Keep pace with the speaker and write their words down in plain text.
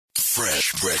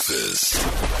Fresh breakfast.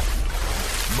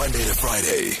 Monday to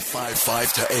Friday,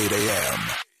 5 to 8 a.m.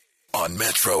 on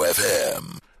Metro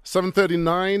FM.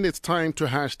 7:39, it's time to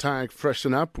hashtag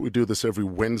Freshnapp. We do this every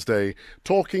Wednesday,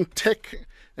 talking tech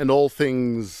and all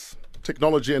things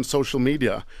technology and social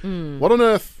media. What on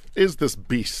earth is this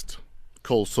beast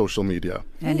called social media?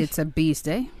 And it's a beast,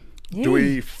 eh? Do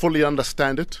we fully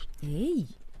understand it? Hey.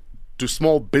 Do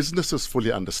small businesses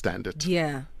fully understand it?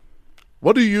 Yeah.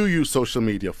 What do you use social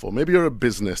media for? Maybe you're a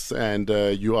business and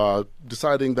you are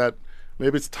deciding that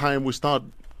maybe it's time we start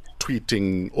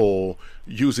tweeting or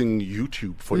using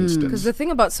YouTube, for instance. Because the thing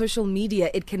about social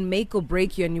media, it can make or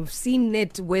break you, and you've seen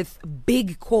it with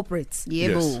big corporates. Yeah,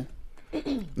 Yes.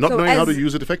 boo. Not So knowing how to as-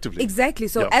 use it effectively. Exactly.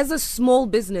 So Yeah. as a small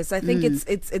business, I think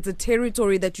it's a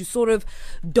territory that you sort of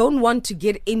don't want to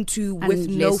get into with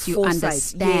no Unless you foresight.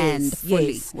 understand Yes,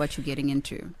 fully yes. what you're getting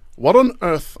into. What on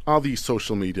earth are these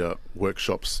social media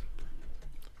workshops?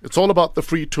 It's all about the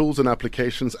free tools and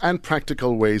applications and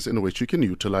practical ways in which you can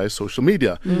utilize social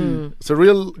media. It's a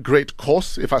real great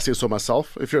course, if I say so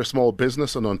myself. If you're a small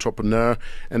business, an entrepreneur,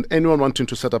 and anyone wanting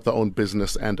to set up their own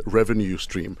business and revenue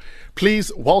stream,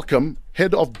 please welcome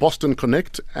Head of Boston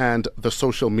Connect and the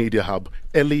Social Media Hub,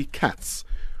 Katz.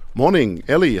 Morning,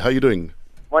 Ellie. How are you doing?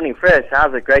 Morning, Fresh.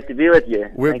 How's it? Great to be with you.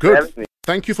 We're Thanks for having good. me.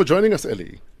 Thank you for joining us,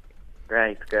 Ellie.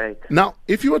 Great. Now,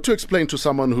 if you were to explain to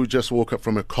someone who just woke up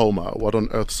from a coma what on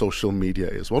earth social media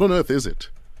is, what on earth is it?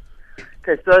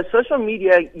 Okay, so social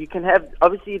media, you can have,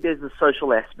 obviously there's a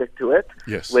social aspect to it.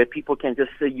 Yes. Where people can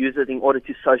just use it in order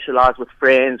to socialize with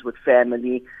friends, with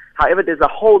family. However, there's a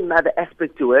whole nother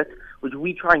aspect to it, which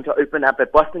we're trying to open up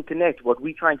at Boston Connect. What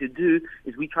we're trying to do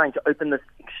is we're trying to open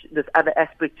this other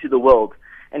aspect to the world.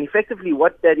 And effectively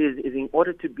what that is in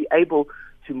order to be able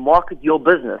to market your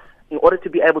business, in order to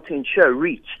be able to ensure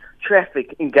reach,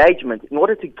 traffic, engagement, in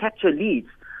order to capture leads.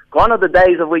 Gone are the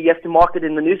days of where you have to market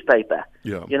in the newspaper.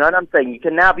 Yeah. You know what I'm saying? You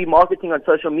can now be marketing on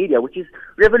social media, which is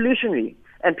revolutionary.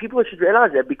 And people should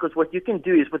realize that, because what you can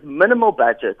do is with minimal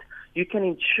budget, you can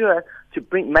ensure to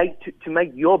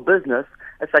make your business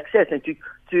a success and to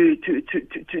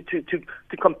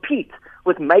compete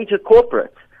with major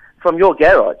corporates from your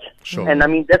garage. Sure. And I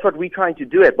mean, that's what we're trying to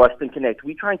do at Boston Connect.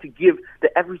 We're trying to give the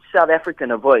average South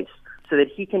African a voice so that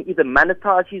he can either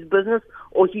monetize his business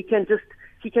or he can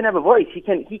have a voice. He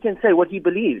can say what he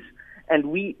believes. And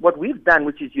what we've done,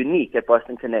 which is unique at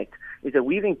Boston Connect, is that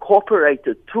we've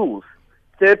incorporated tools,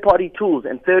 third-party tools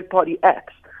and third-party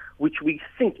apps, which we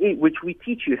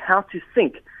teach you how to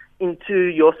sync into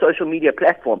your social media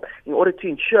platform in order to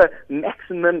ensure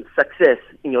maximum success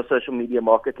in your social media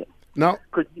marketing. Now,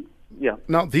 Yeah.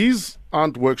 Now, these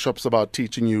aren't workshops about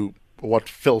teaching you what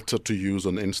filter to use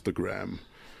on Instagram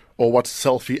or what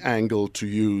selfie angle to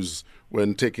use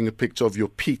when taking a picture of your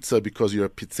pizza because you're a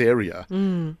pizzeria.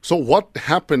 So what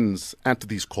happens at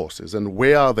these courses and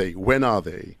where are they? When are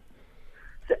they?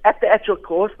 So at the actual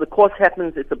course, the course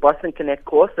happens, it's a Boston Connect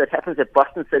course that happens at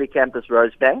Boston City Campus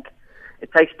Rosebank.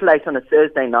 It takes place on a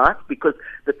Thursday night because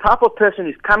the type of person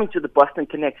who's coming to the Boston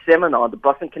Connect seminar, the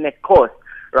Boston Connect course,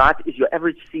 right, is your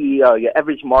average CEO, your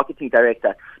average marketing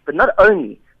director. But not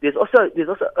only, there's also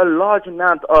a large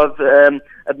amount of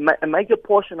a major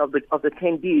portion of the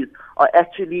attendees are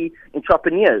actually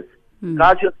entrepreneurs,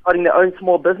 guys who are starting their own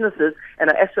small businesses, and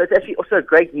so it's actually also a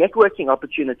great networking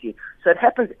opportunity. So it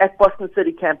happens at Boston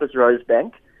City Campus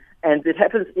Rosebank, and it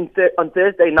happens on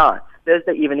Thursday nights,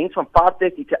 Thursday evenings from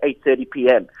 5:30 to 8:30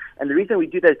 p.m. And the reason we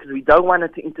do that is because we don't want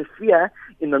it to interfere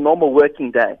in the normal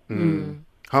working day.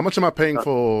 How much am I paying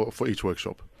for each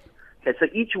workshop? Okay, so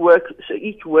each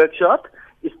workshop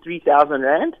is 3,000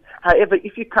 rand. However,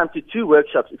 if you come to 2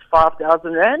 workshops, it's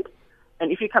 5,000 rand.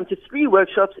 And if you come to 3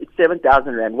 workshops, it's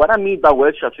 7,000 rand. What I mean by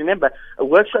workshops, remember, a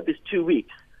workshop is 2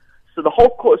 weeks. So the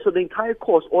whole course, so the entire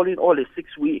course, all in all, is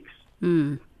 6 weeks.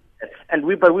 And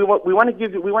we want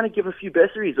to give a few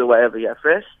bursaries away over here,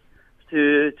 Fresh,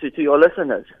 to your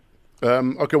listeners.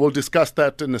 Okay, we'll discuss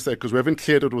that in a sec because we haven't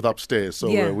cleared it with upstairs, so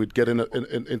Yeah. we'd get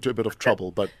into a bit of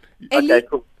trouble. But Ellie, Okay,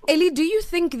 cool. Ellie, do you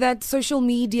think that social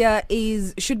media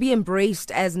should be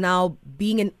embraced as now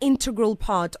being an integral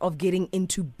part of getting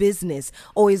into business,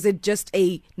 or is it just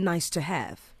a nice to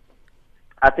have?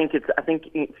 I think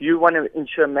if you want to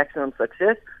ensure maximum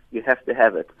success, you have to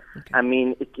have it. Okay. I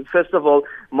mean, first of all,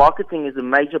 marketing is a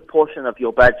major portion of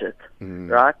your budget,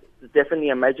 right? It's definitely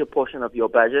a major portion of your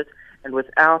budget, and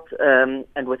without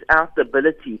the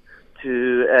ability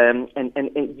to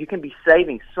and you can be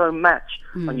saving so much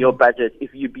on your budget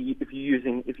if you're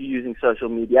using social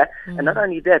media, and not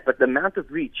only that, but the amount of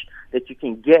reach that you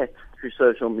can get through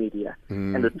social media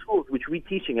and the tools which we're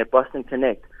teaching at Boston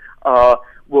Connect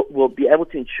will be able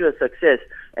to ensure success.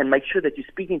 and make sure that you're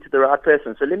speaking to the right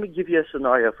person. So let me give you a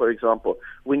scenario, for example.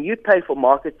 When you pay for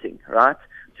marketing, right,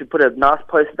 to put a nice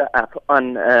poster up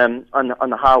on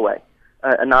the highway,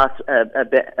 a nice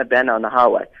a banner on the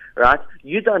highway, right?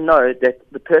 You don't know that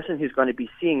the person who's going to be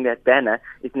seeing that banner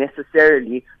is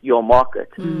necessarily your market.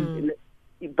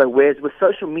 But whereas with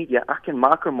social media, I can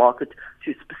micro-market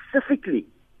to specifically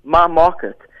my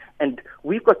market. And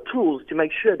we've got tools to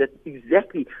make sure that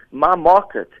exactly my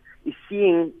market is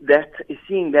seeing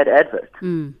that advert.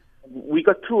 We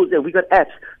got tools and we got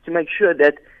apps to make sure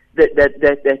that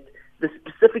the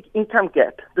specific income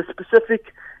gap, the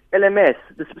specific LMS,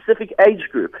 the specific age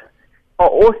group are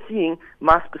all seeing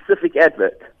my specific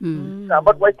advert. So I'm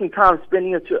not wasting time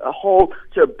spending it to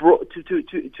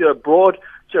a broad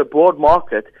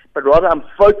market, but rather I'm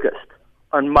focused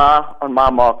on my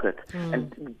market.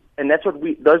 And that's what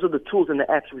those are the tools and the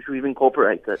apps which we've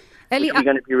incorporated, Ellie, which we're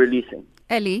going to be releasing.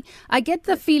 Ellie, I get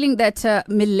the feeling that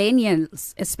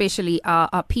millennials especially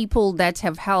are people that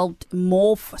have helped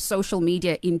morph social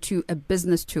media into a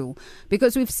business tool,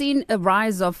 because we've seen a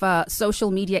rise of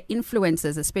social media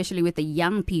influencers, especially with the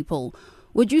young people.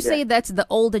 Would you say that the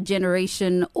older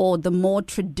generation or the more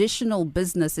traditional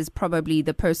business is probably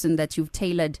the person that you've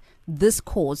tailored this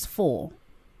cause for?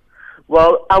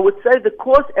 Well, I would say the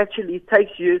course actually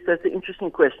takes you, that's an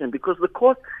interesting question, because the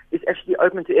course is actually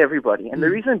open to everybody. And the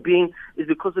reason being is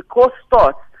because the course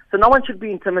starts, so no one should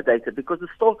be intimidated, because the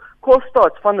course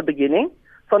starts from the beginning,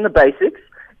 from the basics,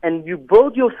 and you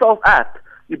build yourself up.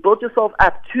 You build yourself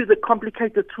up to the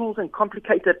complicated tools and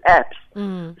complicated apps,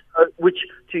 which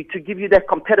to give you that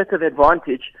competitive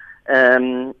advantage,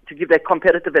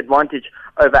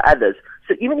 over others.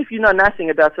 So even if you know nothing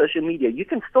about social media, you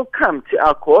can still come to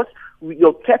our course.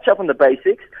 You'll catch up on the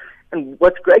basics. And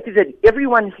what's great is that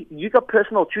you got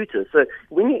personal tutors. So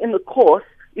when you're in the course,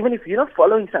 even if you're not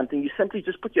following something, you simply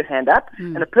just put your hand up,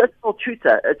 and a personal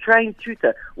tutor, a trained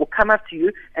tutor, will come up to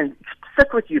you and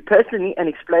sit with you personally and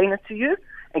explain it to you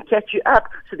and catch you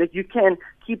up so that you can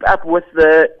keep up with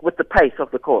the pace of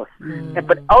the course.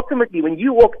 But ultimately, when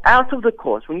you walk out of the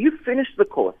course, when you finish the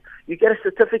course, you get a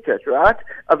certificate, right,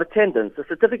 of attendance, a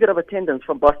certificate of attendance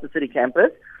from Boston City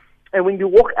campus. And when you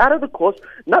walk out of the course,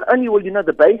 not only will you know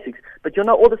the basics, but you'll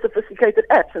know all the sophisticated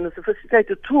apps and the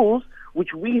sophisticated tools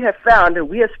which we have found and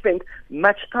we have spent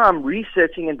much time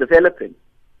researching and developing.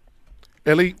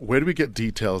 Ellie, where do we get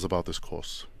details about this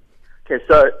course? Okay,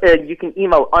 so you can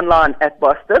email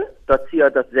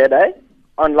online@boston.co.za,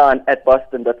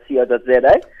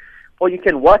 online@boston.co.za, or you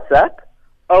can WhatsApp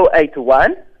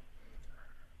 081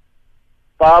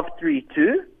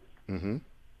 532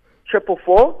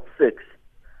 446.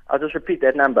 I'll just repeat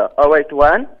that number,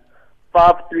 081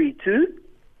 532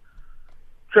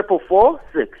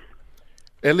 446.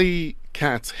 Ellie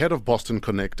Katz, head of Boston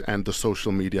Connect and the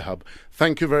Social Media Hub,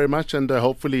 thank you very much, and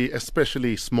hopefully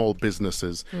especially small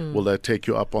businesses will take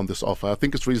you up on this offer. I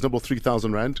think it's reasonable,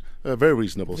 3,000 Rand, very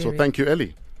reasonable. So thank you,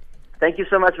 Ellie. Thank you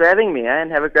so much for having me,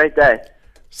 and have a great day.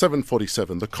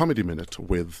 7:47, the Comedy Minute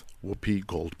with Whoopi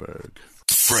Goldberg.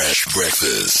 Fresh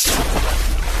breakfast.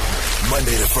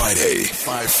 Monday to Friday,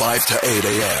 5 to 8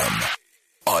 a.m.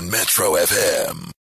 on Metro FM.